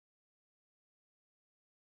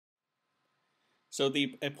So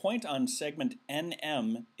a point on segment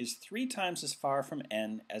NM is 3 times as far from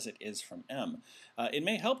N as it is from M. It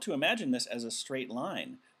may help to imagine this as a straight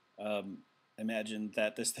line. Imagine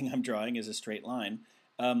that this thing I'm drawing is a straight line.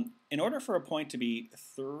 In order for a point to be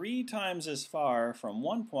 3 times as far from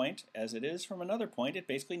one point as it is from another point, it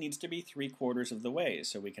basically needs to be 3/4 of the way.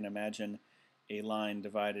 So we can imagine a line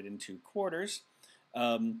divided into quarters.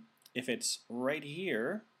 If it's right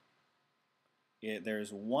here,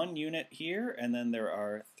 there's 1 unit here, and then there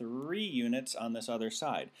are 3 units on this other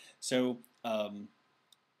side. So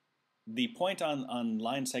the point on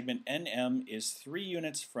line segment NM is 3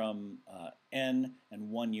 units from N and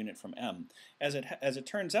 1 unit from M. As it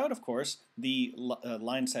turns out, of course, the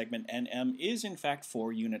line segment NM is in fact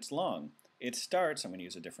 4 units long. It starts, I'm going to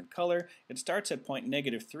use a different color, it starts at point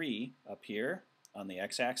 -3 up here on the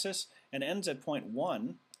x-axis and ends at point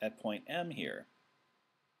 1 at point M here.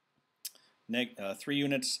 3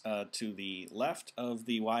 units to the left of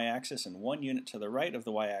the y-axis and 1 unit to the right of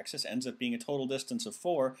the y-axis ends up being a total distance of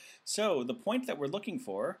 4. So the point that we're looking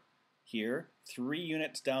for here, 3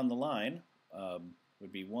 units down the line,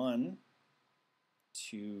 would be 1,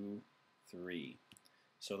 2, 3.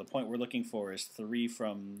 So the point we're looking for is 3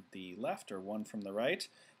 from the left or 1 from the right.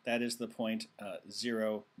 That is the point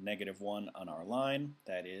 0, -1 on our line.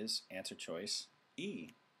 That is answer choice E.